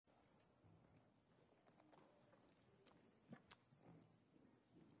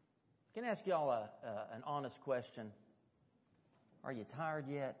Can I ask y'all an honest question? Are you tired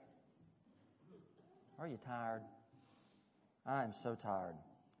yet? Are you tired? I am so tired.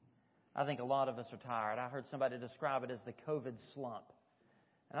 I think a lot of us are tired. I heard somebody describe it as the COVID slump.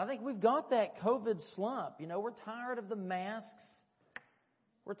 And I think we've got that COVID slump. You know, we're tired of the masks.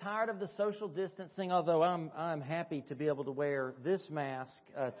 We're tired of the social distancing, although I'm happy to be able to wear this mask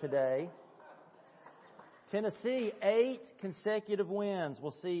today. Tennessee, 8 consecutive wins.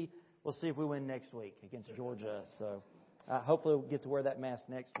 We'll see if we win next week against Georgia. So hopefully we'll get to wear that mask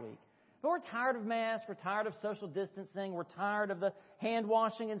next week. But we're tired of masks. We're tired of social distancing. We're tired of the hand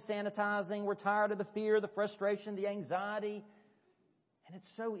washing and sanitizing. We're tired of the fear, the frustration, the anxiety. And it's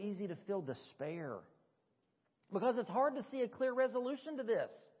so easy to feel despair because it's hard to see a clear resolution to this.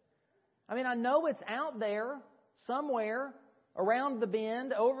 I mean, I know it's out there somewhere around the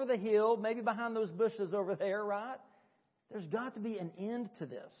bend, over the hill, maybe behind those bushes over there, right? There's got to be an end to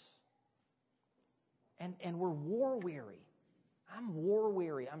this. And we're war weary. I'm war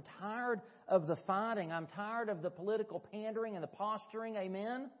weary. I'm tired of the fighting. I'm tired of the political pandering and the posturing.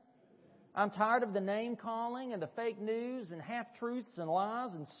 Amen? I'm tired of the name calling and the fake news and half-truths and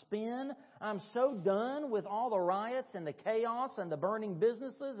lies and spin. I'm so done with all the riots and the chaos and the burning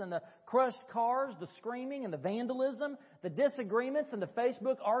businesses and the crushed cars, the screaming and the vandalism, the disagreements and the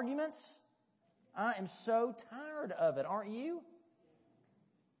Facebook arguments. I am so tired of it, aren't you?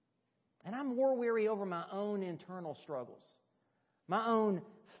 And I'm war weary over my own internal struggles. My own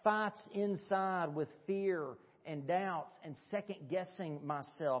fights inside with fear and doubts and second-guessing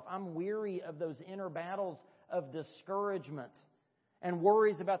myself. I'm weary of those inner battles of discouragement and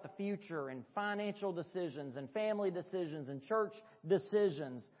worries about the future and financial decisions and family decisions and church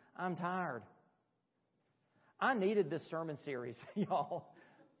decisions. I'm tired. I needed this sermon series, y'all.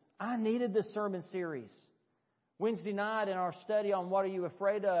 I needed this sermon series. Wednesday night in our study on What Are You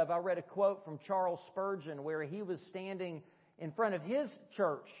Afraid Of, I read a quote from Charles Spurgeon where he was standing in front of his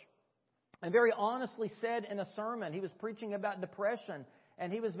church and very honestly said in a sermon, he was preaching about depression,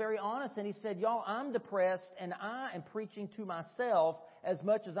 and he was very honest, and he said, y'all, I'm depressed, and I am preaching to myself as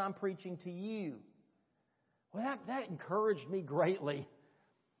much as I'm preaching to you. Well, that encouraged me greatly.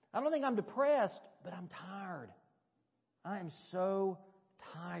 I don't think I'm depressed, but I'm tired. I am so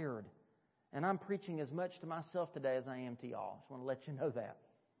tired. And I'm preaching as much to myself today as I am to y'all. I just want to let you know that.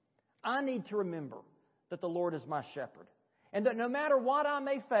 I need to remember that the Lord is my shepherd. And that no matter what I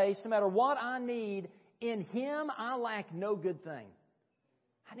may face, no matter what I need, in Him I lack no good thing.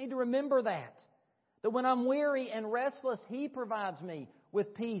 I need to remember that. That when I'm weary and restless, He provides me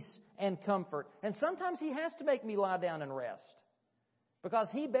with peace and comfort. And sometimes He has to make me lie down and rest. Because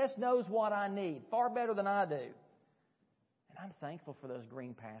He best knows what I need, far better than I do. And I'm thankful for those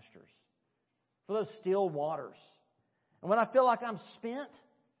green pastures, for those still waters. And when I feel like I'm spent,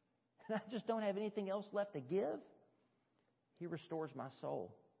 and I just don't have anything else left to give, He restores my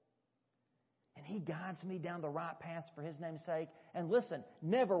soul. And He guides me down the right path for His name's sake. And listen,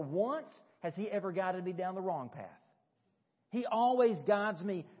 never once has He ever guided me down the wrong path. He always guides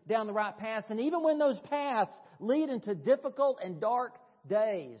me down the right paths. And even when those paths lead into difficult and dark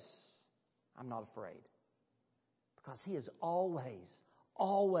days, I'm not afraid. Because He has always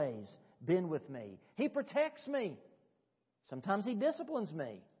been with me. He protects me. Sometimes He disciplines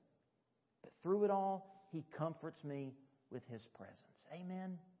me. But through it all, He comforts me with His presence.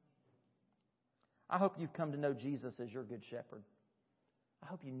 Amen. I hope you've come to know Jesus as your good shepherd. I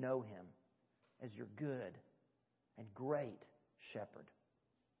hope you know Him as your good and great shepherd.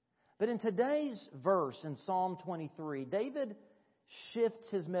 But in today's verse in Psalm 23, David shifts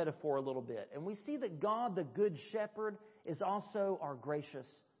his metaphor a little bit. And we see that God, the good shepherd, is also our gracious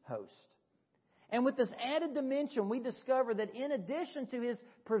host. And with this added dimension, we discover that in addition to His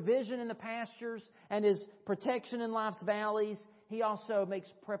provision in the pastures and His protection in life's valleys, He also makes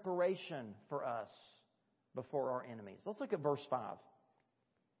preparation for us before our enemies. Let's look at verse 5.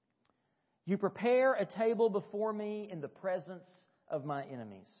 You prepare a table before me in the presence of my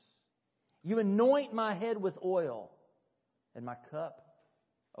enemies. You anoint my head with oil, and my cup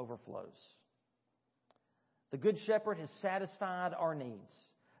overflows. The Good Shepherd has satisfied our needs,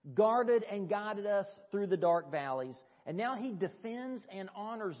 guarded and guided us through the dark valleys, and now He defends and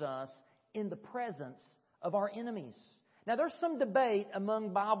honors us in the presence of our enemies. Now, there's some debate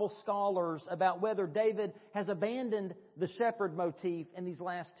among Bible scholars about whether David has abandoned the shepherd motif in these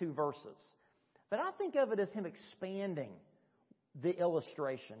last 2 verses. But I think of it as him expanding the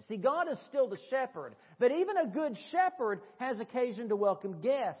illustration. See, God is still the shepherd, but even a good shepherd has occasion to welcome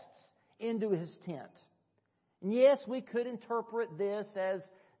guests into his tent. And yes, we could interpret this as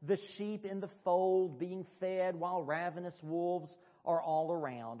the sheep in the fold being fed while ravenous wolves are all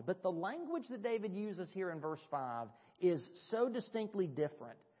around. But the language that David uses here in verse 5 is so distinctly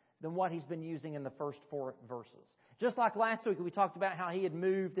different than what he's been using in the first 4 verses. Just like last week, we talked about how he had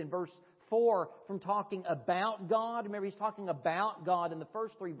moved in verse 4 from talking about God. Remember, he's talking about God in the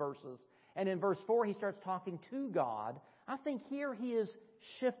first 3 verses. And in verse 4, he starts talking to God. I think here he has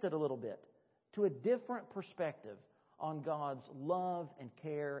shifted a little bit to a different perspective on God's love and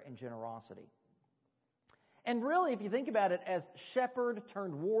care and generosity. And really, if you think about it, as shepherd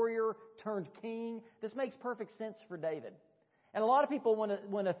turned warrior turned king, this makes perfect sense for David. And a lot of people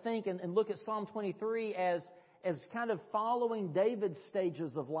want to think and look at Psalm 23 as kind of following David's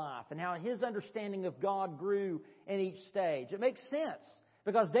stages of life and how his understanding of God grew in each stage. It makes sense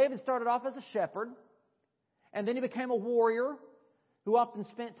because David started off as a shepherd, and then he became a warrior who often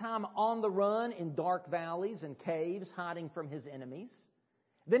spent time on the run in dark valleys and caves, hiding from his enemies.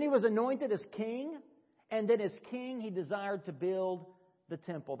 Then he was anointed as king, and then as king he desired to build the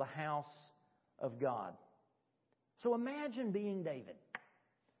temple, the house of God. So imagine being David.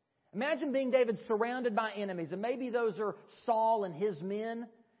 Imagine being David surrounded by enemies, and maybe those are Saul and his men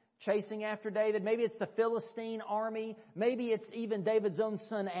chasing after David. Maybe it's the Philistine army. Maybe it's even David's own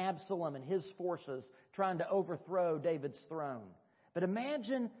son Absalom and his forces trying to overthrow David's throne. But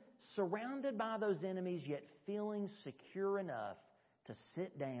imagine surrounded by those enemies, yet feeling secure enough to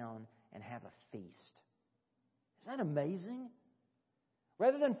sit down and have a feast. Isn't that amazing?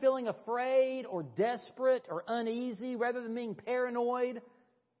 Rather than feeling afraid or desperate or uneasy, rather than being paranoid,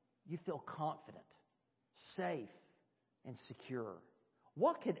 you feel confident, safe, and secure.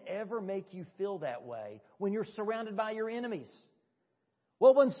 What could ever make you feel that way when you're surrounded by your enemies?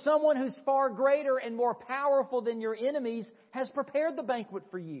 Well, when someone who's far greater and more powerful than your enemies has prepared the banquet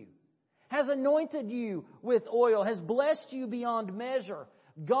for you, has anointed you with oil, has blessed you beyond measure.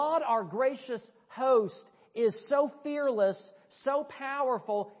 God, our gracious host, is so fearless, so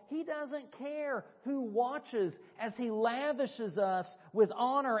powerful, He doesn't care who watches as He lavishes us with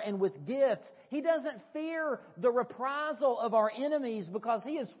honor and with gifts. He doesn't fear the reprisal of our enemies because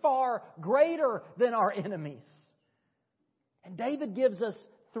He is far greater than our enemies. And David gives us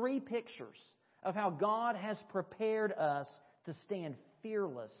 3 pictures of how God has prepared us to stand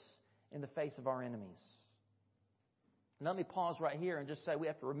fearless in the face of our enemies. And let me pause right here and just say we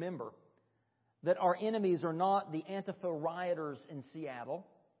have to remember that our enemies are not the Antifa rioters in Seattle.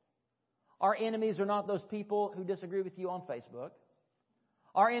 Our enemies are not those people who disagree with you on Facebook.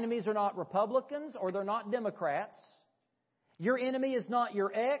 Our enemies are not Republicans or they're not Democrats. Your enemy is not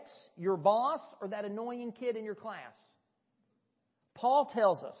your ex, your boss, or that annoying kid in your class. Paul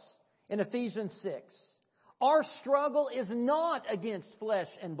tells us in Ephesians 6, our struggle is not against flesh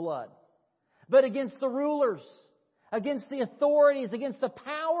and blood, but against the rulers, against the authorities, against the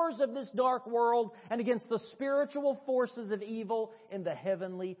powers of this dark world, and against the spiritual forces of evil in the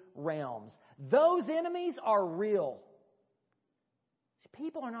heavenly realms. Those enemies are real. See,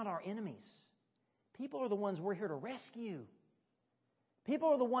 people are not our enemies. People are the ones we're here to rescue. People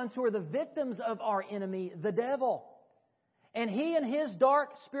are the ones who are the victims of our enemy, the devil. And he and his dark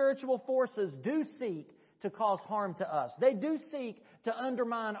spiritual forces do seek to cause harm to us. They do seek to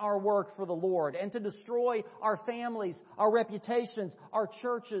undermine our work for the Lord and to destroy our families, our reputations, our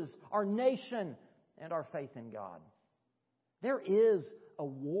churches, our nation, and our faith in God. There is a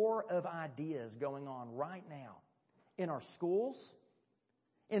war of ideas going on right now in our schools,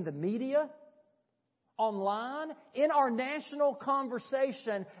 in the media, online, in our national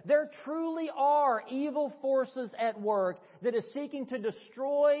conversation. There truly are evil forces at work that is seeking to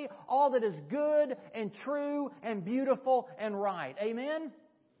destroy all that is good and true and beautiful and right. Amen?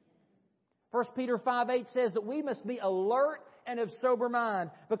 1 Peter 5:8 says that we must be alert and of sober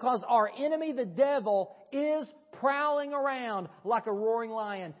mind because our enemy, the devil, is prowling around like a roaring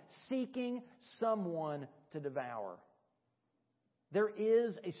lion, seeking someone to devour. There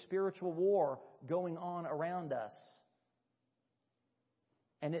is a spiritual war going on around us.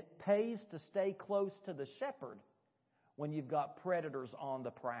 And it pays to stay close to the shepherd when you've got predators on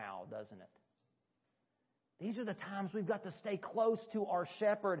the prowl, doesn't it? These are the times we've got to stay close to our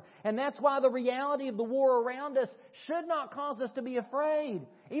shepherd. And that's why the reality of the war around us should not cause us to be afraid.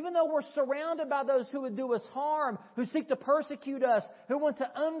 Even though we're surrounded by those who would do us harm, who seek to persecute us, who want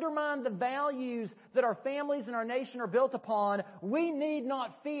to undermine the values that our families and our nation are built upon, we need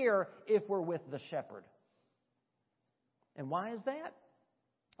not fear if we're with the shepherd. And why is that?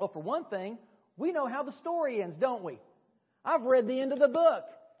 Well, for one thing, we know how the story ends, don't we? I've read the end of the book.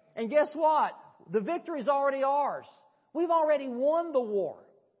 And guess what? The victory is already ours. We've already won the war.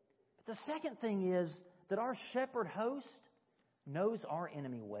 But the second thing is that our shepherd host knows our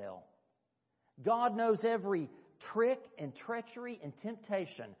enemy well. God knows every trick and treachery and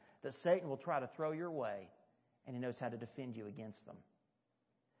temptation that Satan will try to throw your way, and He knows how to defend you against them.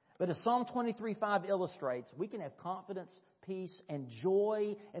 But as Psalm 23:5 illustrates, we can have confidence, peace, and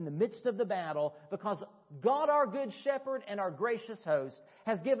joy in the midst of the battle because God, our good shepherd and our gracious host,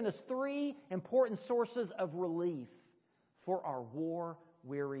 has given us three important sources of relief for our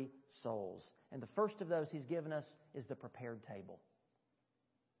war-weary souls. And the first of those He's given us is the prepared table.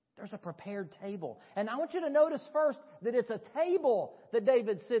 There's a prepared table. And I want you to notice first that it's a table that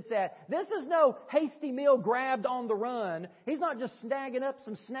David sits at. This is no hasty meal grabbed on the run. He's not just snagging up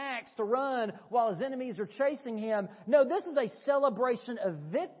some snacks to run while his enemies are chasing him. No, this is a celebration of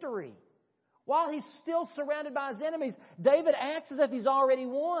victory. While he's still surrounded by his enemies, David acts as if he's already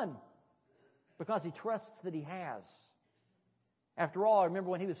won because he trusts that he has. After all, I remember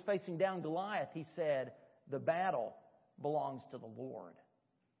when he was facing down Goliath, he said, "The battle belongs to the Lord."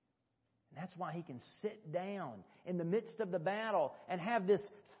 And that's why he can sit down in the midst of the battle and have this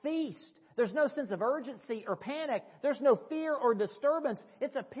feast. There's no sense of urgency or panic. There's no fear or disturbance.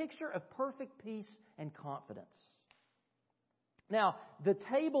 It's a picture of perfect peace and confidence. Now, the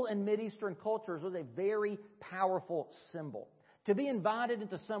table in Mideastern cultures was a very powerful symbol. To be invited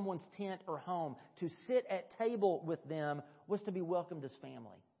into someone's tent or home, to sit at table with them, was to be welcomed as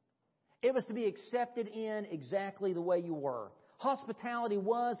family. It was to be accepted in exactly the way you were. Hospitality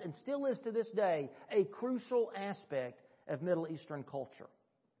was, and still is to this day, a crucial aspect of Middle Eastern culture.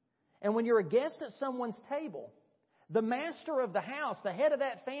 And when you're a guest at someone's table, the master of the house, the head of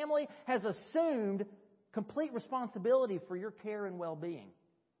that family, has assumed complete responsibility for your care and well-being.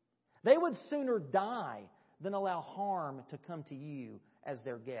 They would sooner die than allow harm to come to you as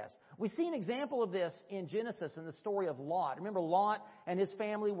their guest. We see an example of this in Genesis in the story of Lot. Remember, Lot and his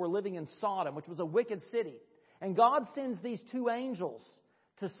family were living in Sodom, which was a wicked city. And God sends these two angels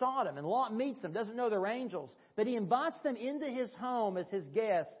to Sodom. And Lot meets them, doesn't know they're angels. But he invites them into his home as his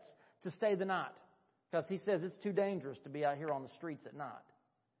guests to stay the night. Because he says it's too dangerous to be out here on the streets at night.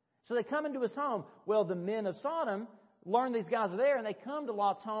 So they come into his home. Well, the men of Sodom learn these guys are there. And they come to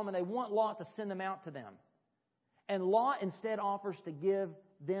Lot's home and they want Lot to send them out to them. And Lot instead offers to give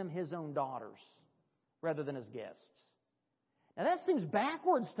them his own daughters rather than his guests. Now that seems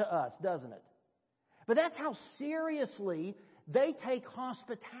backwards to us, doesn't it? But that's how seriously they take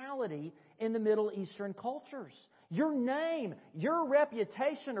hospitality in the Middle Eastern cultures. Your name, your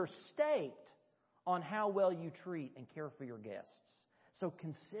reputation are staked on how well you treat and care for your guests. So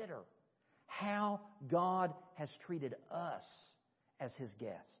consider how God has treated us as His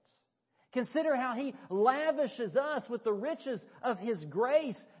guests. Consider how He lavishes us with the riches of His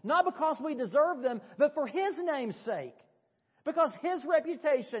grace, not because we deserve them, but for His name's sake. Because His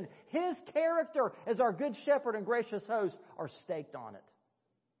reputation, His character as our good shepherd and gracious host are staked on it.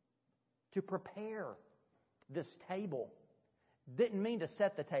 To prepare this table didn't mean to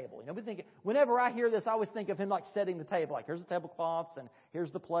set the table. You know, we think, whenever I hear this, I always think of Him like setting the table. Like, here's the tablecloths, and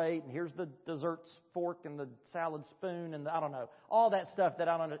here's the plate, and here's the dessert fork, and the salad spoon, and I don't know, all that stuff that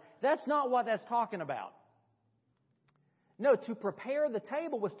I don't know. That's not what that's talking about. No, to prepare the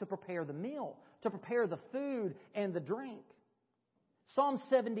table was to prepare the meal, to prepare the food and the drink. Psalm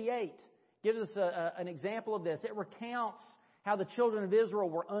 78 gives us an example of this. It recounts how the children of Israel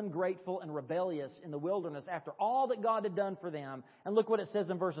were ungrateful and rebellious in the wilderness after all that God had done for them. And look what it says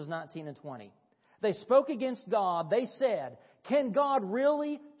in verses 19 and 20. They spoke against God. They said, "Can God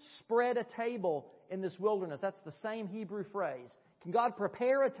really spread a table in this wilderness?" That's the same Hebrew phrase. Can God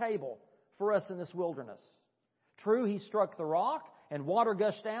prepare a table for us in this wilderness? True, He struck the rock and water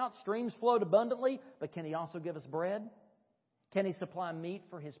gushed out, streams flowed abundantly, but can He also give us bread? Can He supply meat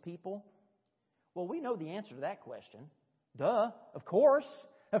for His people? Well, we know the answer to that question. Duh, of course.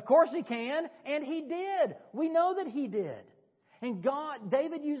 Of course He can, and He did. We know that He did. And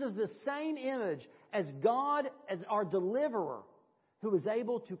David uses the same image as God as our deliverer, who is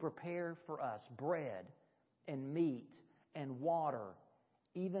able to prepare for us bread and meat and water,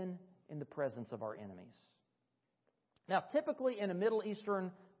 even in the presence of our enemies. Now, typically in a Middle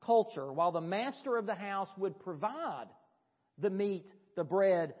Eastern culture, while the master of the house would provide the meat, the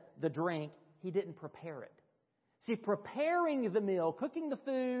bread, the drink, he didn't prepare it. See, preparing the meal, cooking the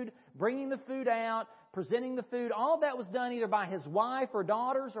food, bringing the food out, presenting the food, all of that was done either by his wife or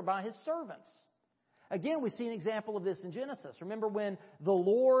daughters or by his servants. Again, we see an example of this in Genesis. Remember when the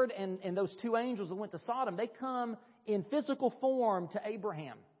Lord and those two angels that went to Sodom, they come in physical form to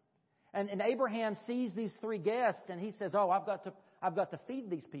Abraham. And Abraham sees these three guests and he says, "Oh, I've got to feed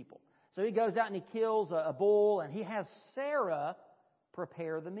these people." So he goes out and he kills a bull and he has Sarah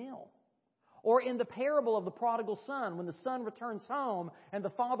prepare the meal. Or in the parable of the prodigal son, when the son returns home and the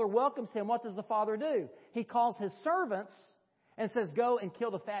father welcomes him, what does the father do? He calls his servants and says, go and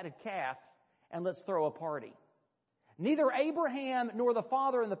kill the fatted calf and let's throw a party. Neither Abraham nor the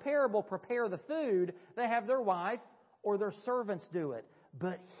father in the parable prepare the food. They have their wife or their servants do it.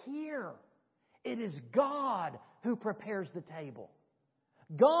 But here, it is God who prepares the table.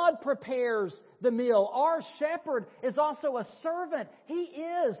 God prepares the meal. Our shepherd is also a servant. He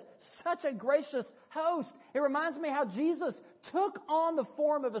is such a gracious host. It reminds me how Jesus took on the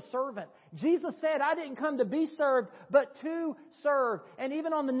form of a servant. Jesus said, I didn't come to be served, but to serve. And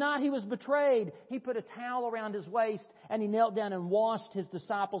even on the night He was betrayed, He put a towel around His waist and He knelt down and washed His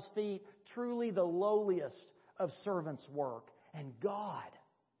disciples' feet. Truly the lowliest of servants' work. And God,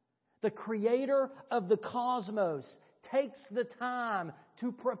 the Creator of the cosmos, takes the time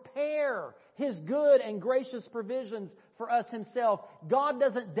to prepare His good and gracious provisions for us Himself. God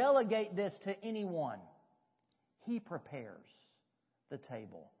doesn't delegate this to anyone. He prepares the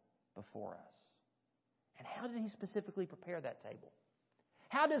table before us. And how did He specifically prepare that table?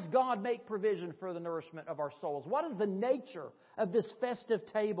 How does God make provision for the nourishment of our souls? What is the nature of this festive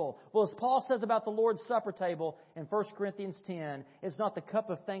table? Well, as Paul says about the Lord's Supper table in 1 Corinthians 10, it's not the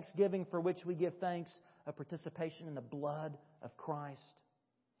cup of thanksgiving for which we give thanks, a participation in the blood of Christ.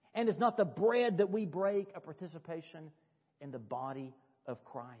 And it's not the bread that we break, a participation in the body of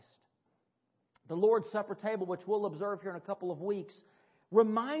Christ. The Lord's Supper table, which we'll observe here in a couple of weeks,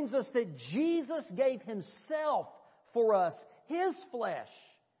 reminds us that Jesus gave Himself for us. His flesh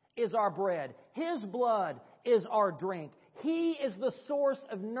is our bread. His blood is our drink. He is the source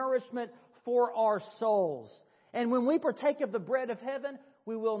of nourishment for our souls. And when we partake of the bread of heaven,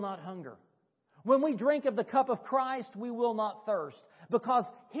 we will not hunger. When we drink of the cup of Christ, we will not thirst, because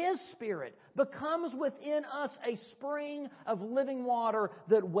His Spirit becomes within us a spring of living water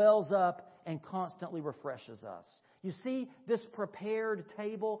that wells up and constantly refreshes us. You see, this prepared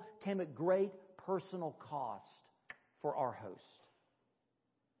table came at great personal cost for our host.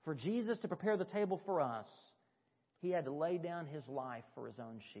 For Jesus to prepare the table for us, He had to lay down His life for His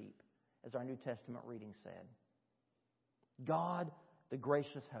own sheep, as our New Testament reading said. God, the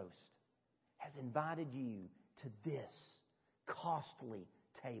gracious host, has invited you to this costly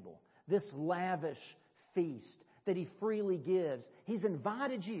table, this lavish feast that He freely gives. He's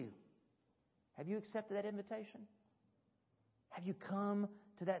invited you. Have you accepted that invitation? Have you come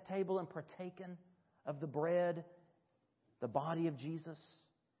to that table and partaken of the bread, the body of Jesus?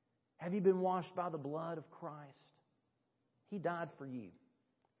 Have you been washed by the blood of Christ? He died for you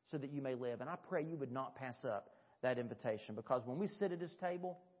so that you may live. And I pray you would not pass up that invitation, because when we sit at His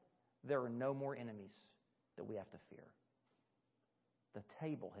table, there are no more enemies that we have to fear. The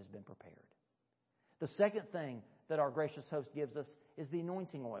table has been prepared. The second thing that our gracious host gives us is the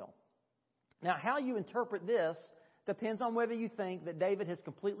anointing oil. Now, how you interpret this depends on whether you think that David has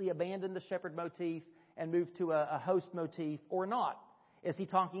completely abandoned the shepherd motif and moved to a host motif or not. Is he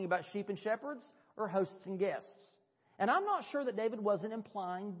talking about sheep and shepherds or hosts and guests? And I'm not sure that David wasn't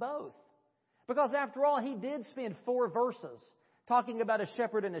implying both. Because after all, he did spend 4 verses talking about a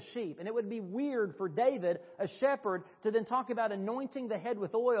shepherd and a sheep. And it would be weird for David, a shepherd, to then talk about anointing the head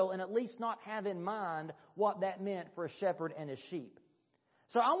with oil and at least not have in mind what that meant for a shepherd and a sheep.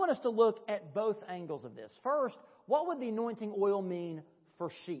 So I want us to look at both angles of this. First, what would the anointing oil mean for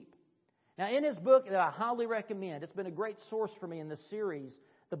sheep? Now, in his book that I highly recommend, it's been a great source for me in this series,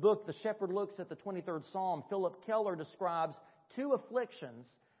 the book The Shepherd Looks at the 23rd Psalm, Philip Keller describes 2 afflictions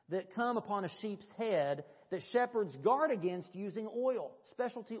that come upon a sheep's head that shepherds guard against using oil,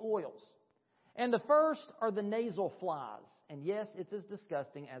 specialty oils. And the first are the nasal flies. And yes, it's as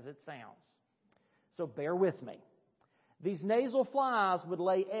disgusting as it sounds. So bear with me. These nasal flies would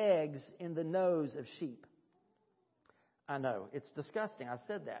lay eggs in the nose of sheep. I know, it's disgusting. I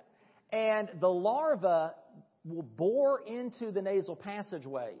said that. And the larva will bore into the nasal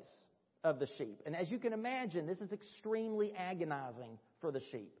passageways of the sheep. And as you can imagine, this is extremely agonizing for the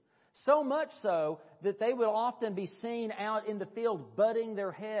sheep. So much so that they will often be seen out in the field butting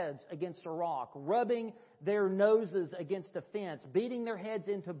their heads against a rock, rubbing their noses against a fence, beating their heads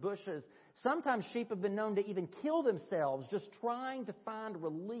into bushes. Sometimes sheep have been known to even kill themselves just trying to find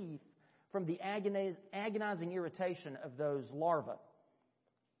relief from the agonizing irritation of those larvae.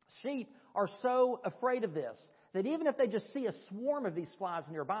 Sheep are so afraid of this that even if they just see a swarm of these flies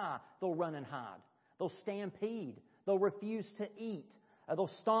nearby, they'll run and hide. They'll stampede. They'll refuse to eat.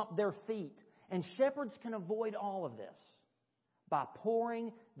 They'll stomp their feet. And shepherds can avoid all of this by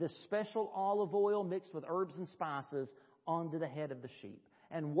pouring this special olive oil mixed with herbs and spices onto the head of the sheep.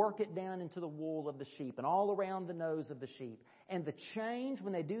 and work it down into the wool of the sheep and all around the nose of the sheep. And the change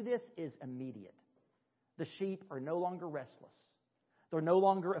when they do this is immediate. The sheep are no longer restless. They're no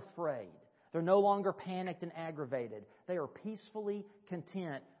longer afraid. They're no longer panicked and aggravated. They are peacefully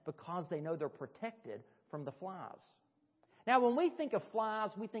content because they know they're protected from the flies. Now, when we think of flies,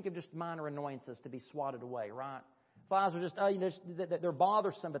 we think of just minor annoyances to be swatted away, right? Flies are just, they're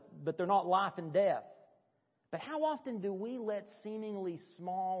bothersome, but they're not life and death. But how often do we let seemingly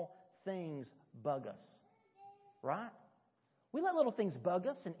small things bug us? Right? We let little things bug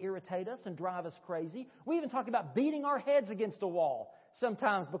us and irritate us and drive us crazy. We even talk about beating our heads against a wall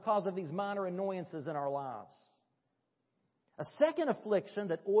sometimes because of these minor annoyances in our lives. A second affliction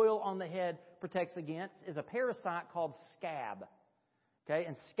that oil on the head protects against is a parasite called scab. Okay,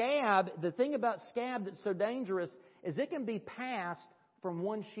 and scab, the thing about scab that's so dangerous is it can be passed from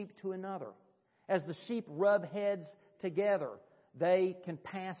one sheep to another. As the sheep rub heads together, they can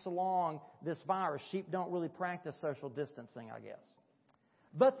pass along this virus. Sheep don't really practice social distancing, I guess.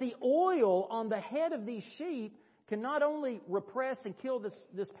 But the oil on the head of these sheep can not only repress and kill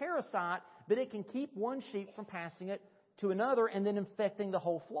this parasite, but it can keep one sheep from passing it to another and then infecting the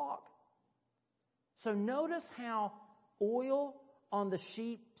whole flock. So notice how oil on the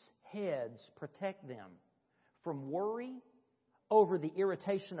sheep's heads protect them from worry over the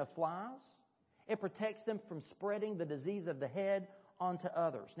irritation of flies. It protects them from spreading the disease of the head onto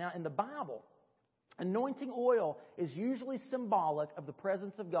others. Now, in the Bible, anointing oil is usually symbolic of the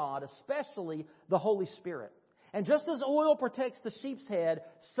presence of God, especially the Holy Spirit. And just as oil protects the sheep's head,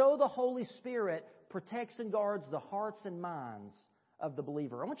 so the Holy Spirit protects and guards the hearts and minds of the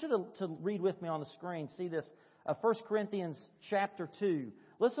believer. I want you to read with me on the screen. See this, 1 Corinthians chapter 2.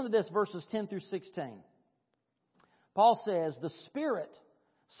 Listen to this, verses 10 through 16. Paul says, "The Spirit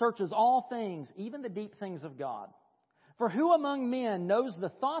searches all things, even the deep things of God. For who among men knows the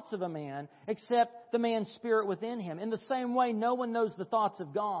thoughts of a man except the man's spirit within him? In the same way, no one knows the thoughts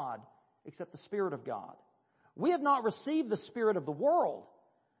of God except the Spirit of God. We have not received the spirit of the world,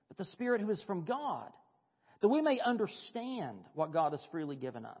 but the Spirit who is from God, that we may understand what God has freely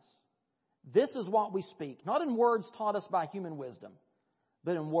given us. This is what we speak, not in words taught us by human wisdom,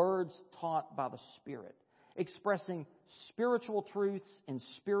 but in words taught by the Spirit, expressing spiritual truths in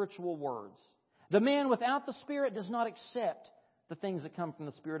spiritual words. The man without the Spirit does not accept the things that come from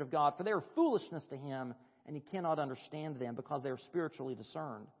the Spirit of God, for they are foolishness to him, and he cannot understand them because they are spiritually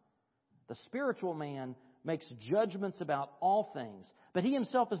discerned. The spiritual man makes judgments about all things, but he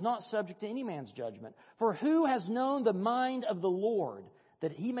himself is not subject to any man's judgment. For who has known the mind of the Lord,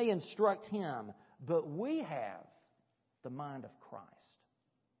 that he may instruct him? But we have the mind of Christ."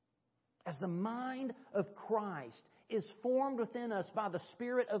 As the mind of Christ is formed within us by the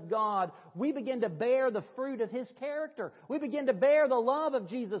Spirit of God, we begin to bear the fruit of His character. We begin to bear the love of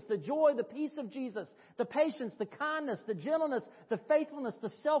Jesus, the joy, the peace of Jesus, the patience, the kindness, the gentleness, the faithfulness, the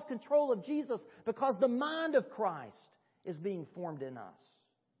self-control of Jesus, because the mind of Christ is being formed in us.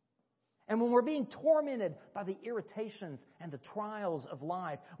 And when we're being tormented by the irritations and the trials of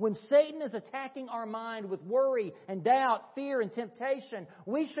life, when Satan is attacking our mind with worry and doubt, fear and temptation,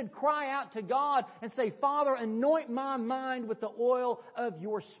 we should cry out to God and say, "Father, anoint my mind with the oil of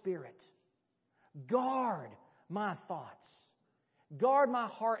your Spirit. Guard my thoughts. Guard my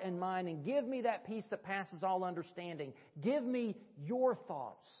heart and mind and give me that peace that passes all understanding. Give me your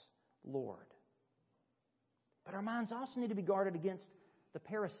thoughts, Lord." But our minds also need to be guarded against the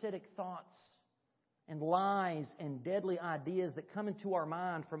parasitic thoughts and lies and deadly ideas that come into our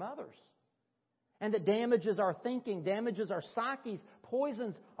mind from others, and that damages our thinking, damages our psyches,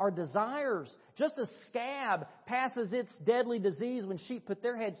 poisons our desires. Just as scab passes its deadly disease when sheep put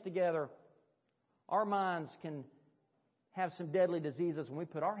their heads together, our minds can have some deadly diseases when we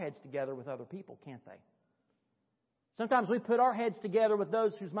put our heads together with other people, can't they? Sometimes we put our heads together with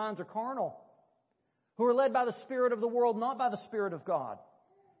those whose minds are carnal, who are led by the spirit of the world, not by the Spirit of God,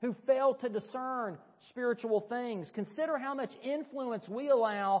 who fail to discern spiritual things. Consider how much influence we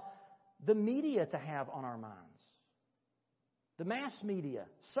allow the media to have on our minds. The mass media,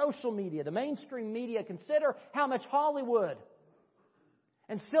 social media, the mainstream media. Consider how much Hollywood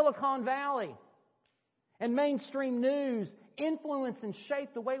and Silicon Valley and mainstream news influence and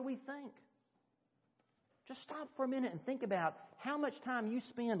shape the way we think. Just stop for a minute and think about how much time you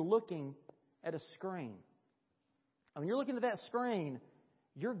spend looking at a screen. And when you're looking at that screen,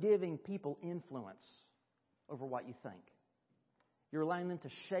 you're giving people influence over what you think. You're allowing them to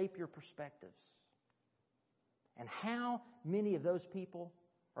shape your perspectives. And how many of those people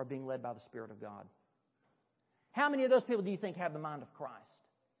are being led by the Spirit of God? How many of those people do you think have the mind of Christ?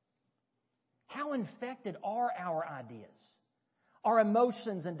 How infected are our ideas? Our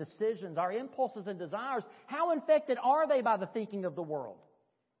emotions and decisions, our impulses and desires, how infected are they by the thinking of the world?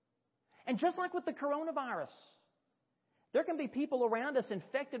 And just like with the coronavirus, there can be people around us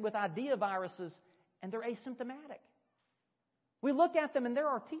infected with idea viruses and they're asymptomatic. We look at them and there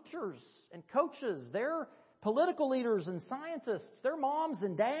are teachers and coaches, they're political leaders and scientists, they're moms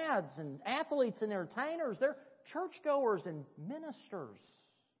and dads and athletes and entertainers, they're churchgoers and ministers.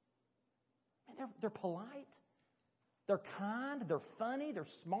 And they're polite, they're kind, they're funny, they're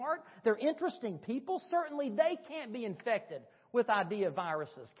smart, they're interesting people. Certainly they can't be infected with idea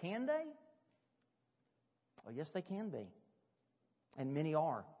viruses, can they? Well, yes, they can be. And many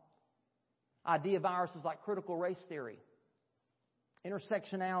are. Idea viruses like critical race theory,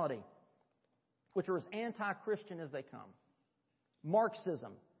 intersectionality, which are as anti-Christian as they come,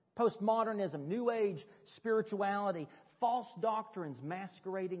 Marxism, postmodernism, New Age spirituality, false doctrines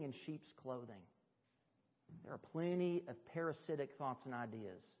masquerading in sheep's clothing. There are plenty of parasitic thoughts and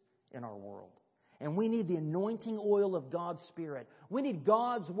ideas in our world. And we need the anointing oil of God's Spirit. We need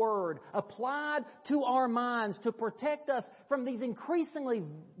God's Word applied to our minds to protect us from these increasingly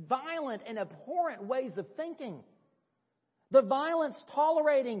violent and abhorrent ways of thinking. The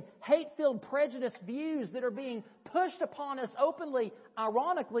violence-tolerating, hate-filled, prejudiced views that are being pushed upon us openly,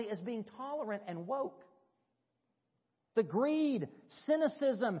 ironically, as being tolerant and woke. The greed,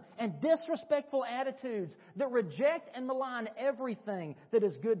 cynicism, and disrespectful attitudes that reject and malign everything that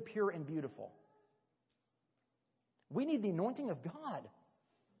is good, pure, and beautiful. We need the anointing of God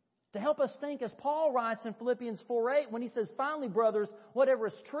to help us think, as Paul writes in Philippians 4:8, when he says, "Finally, brothers, whatever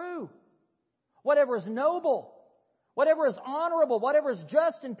is true, whatever is noble, whatever is honorable, whatever is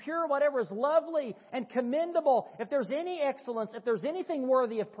just and pure, whatever is lovely and commendable, if there's any excellence, if there's anything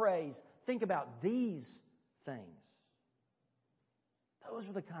worthy of praise, think about these things." Those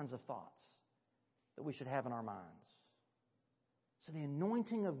are the kinds of thoughts that we should have in our minds. So the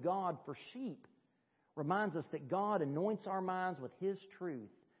anointing of God for sheep reminds us that God anoints our minds with His truth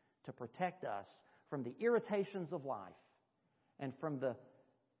to protect us from the irritations of life and from the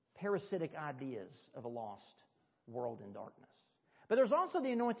parasitic ideas of a lost world in darkness. But there's also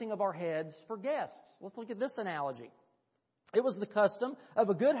the anointing of our heads for guests. Let's look at this analogy. It was the custom of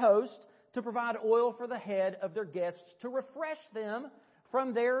a good host to provide oil for the head of their guests to refresh them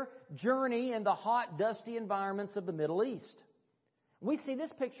from their journey in the hot, dusty environments of the Middle East. We see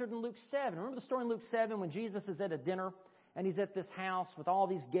this pictured in Luke 7. Remember the story in Luke 7 when Jesus is at a dinner and He's at this house with all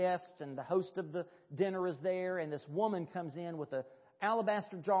these guests and the host of the dinner is there, and this woman comes in with an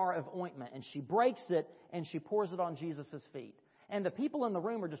alabaster jar of ointment and she breaks it and she pours it on Jesus' feet. And the people in the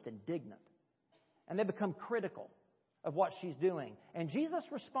room are just indignant and they become critical of what she's doing. And Jesus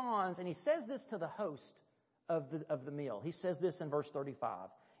responds and He says this to the host of the meal. He says this in verse 35.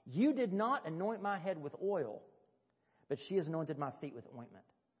 "You did not anoint my head with oil, but she has anointed my feet with ointment."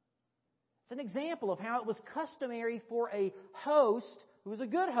 It's an example of how it was customary for a host, who was a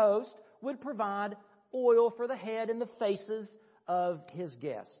good host, would provide oil for the head and the faces of his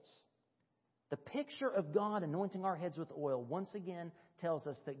guests. The picture of God anointing our heads with oil once again tells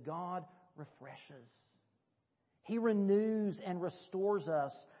us that God refreshes. He renews and restores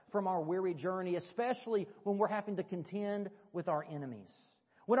us from our weary journey, especially when we're having to contend with our enemies.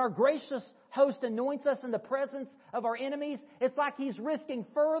 When our gracious host anoints us in the presence of our enemies, it's like He's risking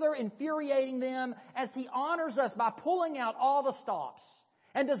further infuriating them as He honors us by pulling out all the stops.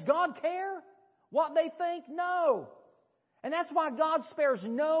 And does God care what they think? No. And that's why God spares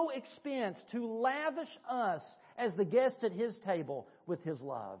no expense to lavish us as the guests at His table with His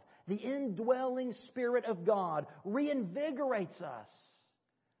love. The indwelling Spirit of God reinvigorates us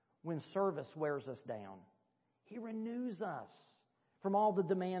when service wears us down. He renews us from all the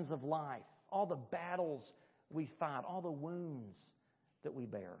demands of life, all the battles we fight, all the wounds that we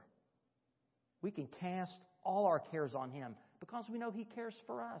bear. We can cast all our cares on Him because we know He cares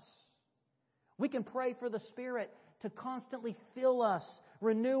for us. We can pray for the Spirit to constantly fill us,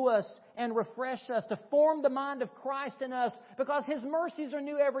 renew us, and refresh us, to form the mind of Christ in us, because His mercies are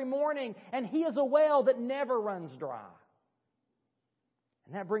new every morning, and He is a well that never runs dry.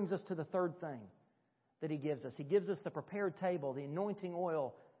 And that brings us to the third thing that He gives us. He gives us the prepared table, the anointing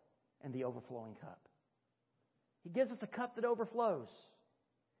oil, and the overflowing cup. He gives us a cup that overflows.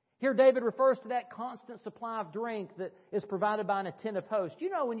 Here David refers to that constant supply of drink that is provided by an attentive host. You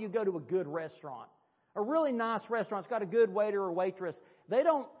know, when you go to a good restaurant, a really nice restaurant, it's got a good waiter or waitress, they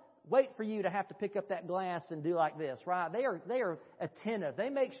don't wait for you to have to pick up that glass and do like this, right? They are attentive. They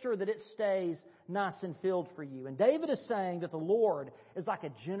make sure that it stays nice and filled for you. And David is saying that the Lord is like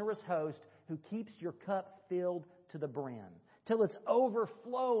a generous host who keeps your cup filled to the brim till it's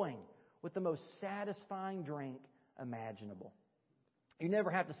overflowing with the most satisfying drink imaginable. You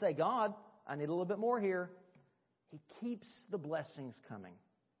never have to say, God, I need a little bit more here. He keeps the blessings coming.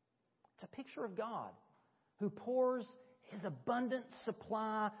 It's a picture of God who pours His abundant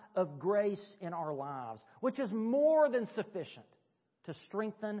supply of grace in our lives, which is more than sufficient to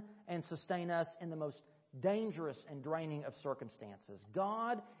strengthen and sustain us in the most dangerous and draining of circumstances.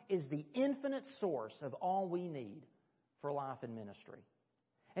 God is the infinite source of all we need for life and ministry.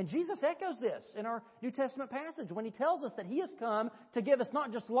 And Jesus echoes this in our New Testament passage when He tells us that He has come to give us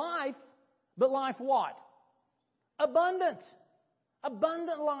not just life, but life what? Abundant.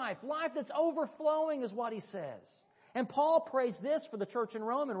 Abundant life. Life that's overflowing is what He says. And Paul prays this for the church in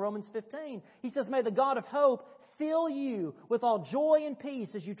Rome in Romans 15. He says, may the God of hope fill you with all joy and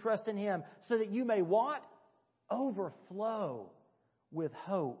peace as you trust in Him, so that you may what? Overflow with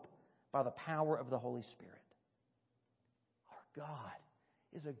hope by the power of the Holy Spirit. Our God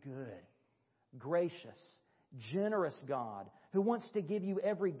is a good, gracious, generous God who wants to give you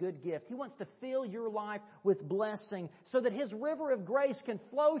every good gift. He wants to fill your life with blessing so that His river of grace can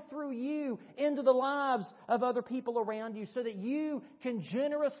flow through you into the lives of other people around you, so that you can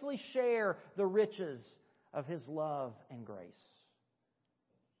generously share the riches of His love and grace.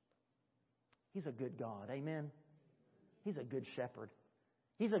 He's a good God. Amen? He's a good shepherd.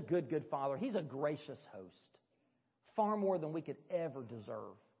 He's a good, good Father. He's a gracious host. Far more than we could ever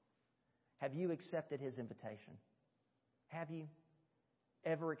deserve. Have you accepted His invitation? Have you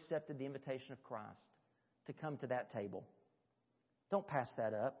ever accepted the invitation of Christ to come to that table? Don't pass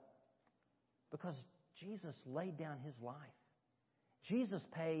that up, because Jesus laid down His life. Jesus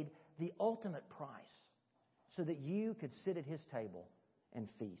paid the ultimate price so that you could sit at His table and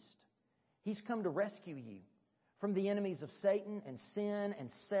feast. He's come to rescue you from the enemies of Satan and sin and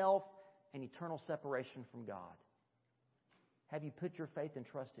self and eternal separation from God. Have you put your faith and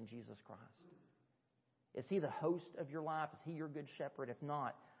trust in Jesus Christ? Is He the host of your life? Is He your good shepherd? If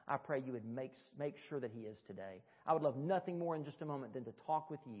not, I pray you would make sure that He is today. I would love nothing more in just a moment than to talk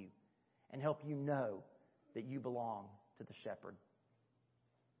with you and help you know that you belong to the shepherd.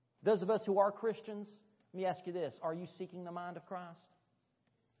 Those of us who are Christians, let me ask you this. Are you seeking the mind of Christ?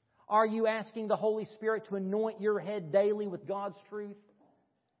 Are you asking the Holy Spirit to anoint your head daily with God's truth?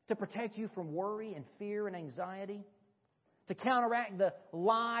 To protect you from worry and fear and anxiety? To counteract the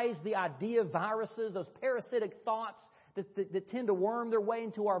lies, the idea viruses, those parasitic thoughts that tend to worm their way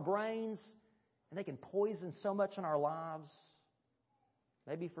into our brains, and they can poison so much in our lives.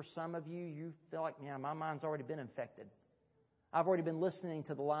 Maybe for some of you, you feel like, yeah, my mind's already been infected. I've already been listening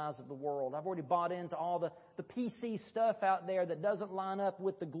to the lies of the world. I've already bought into all the PC stuff out there that doesn't line up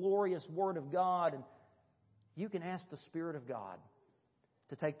with the glorious Word of God. And you can ask the Spirit of God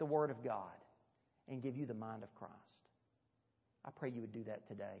to take the Word of God and give you the mind of Christ. I pray you would do that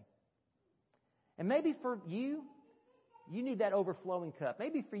today. And maybe for you, you need that overflowing cup.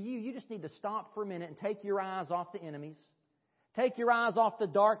 Maybe for you, you just need to stop for a minute and take your eyes off the enemies. Take your eyes off the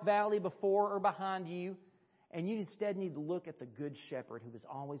dark valley before or behind you. And you instead need to look at the Good Shepherd who has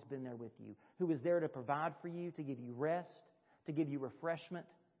always been there with you, who is there to provide for you, to give you rest, to give you refreshment.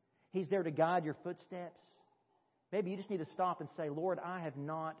 He's there to guide your footsteps. Maybe you just need to stop and say, Lord, I have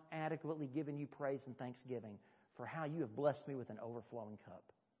not adequately given you praise and thanksgiving for how you have blessed me with an overflowing cup.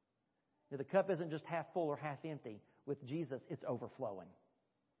 Now, the cup isn't just half full or half empty. With Jesus, it's overflowing.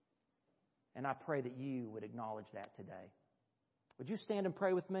 And I pray that you would acknowledge that today. Would you stand and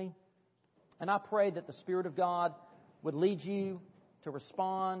pray with me? And I pray that the Spirit of God would lead you to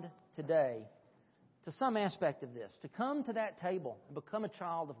respond today to some aspect of this, to come to that table and become a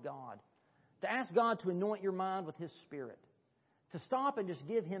child of God, to ask God to anoint your mind with His Spirit, to stop and just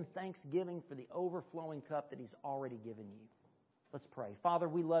give Him thanksgiving for the overflowing cup that He's already given you. Let's pray. Father,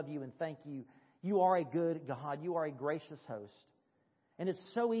 we love you and thank you. You are a good God. You are a gracious host. And it's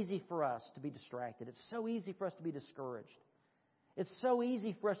so easy for us to be distracted. It's so easy for us to be discouraged. It's so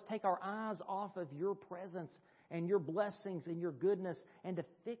easy for us to take our eyes off of your presence and your blessings and your goodness and to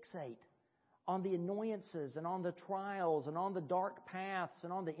fixate on the annoyances and on the trials and on the dark paths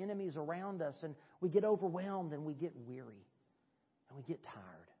and on the enemies around us. And we get overwhelmed and we get weary and we get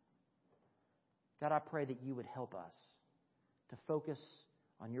tired. God, I pray that you would help us to focus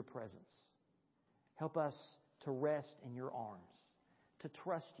on your presence. Help us to rest in your arms, to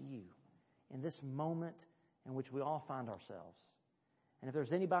trust you in this moment in which we all find ourselves. And if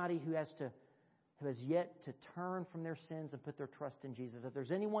there's anybody who has yet to turn from their sins and put their trust in Jesus, if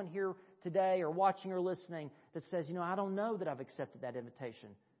there's anyone here today or watching or listening that says, I don't know that I've accepted that invitation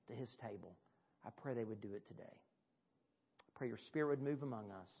to His table, I pray they would do it today. I pray your Spirit would move among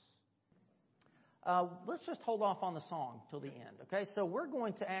us. Let's just hold off on the song till the end, okay? So we're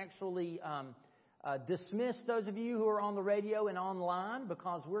going to actually dismiss those of you who are on the radio and online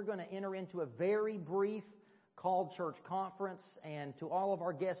because we're going to enter into a very brief Called Church Conference. And to all of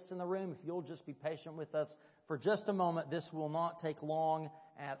our guests in the room, if you'll just be patient with us for just a moment, this will not take long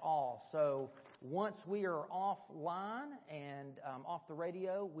at all. So once we are offline and off the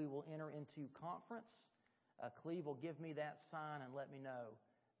radio, we will enter into conference. Cleve will give me that sign and let me know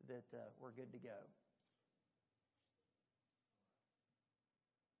that we're good to go.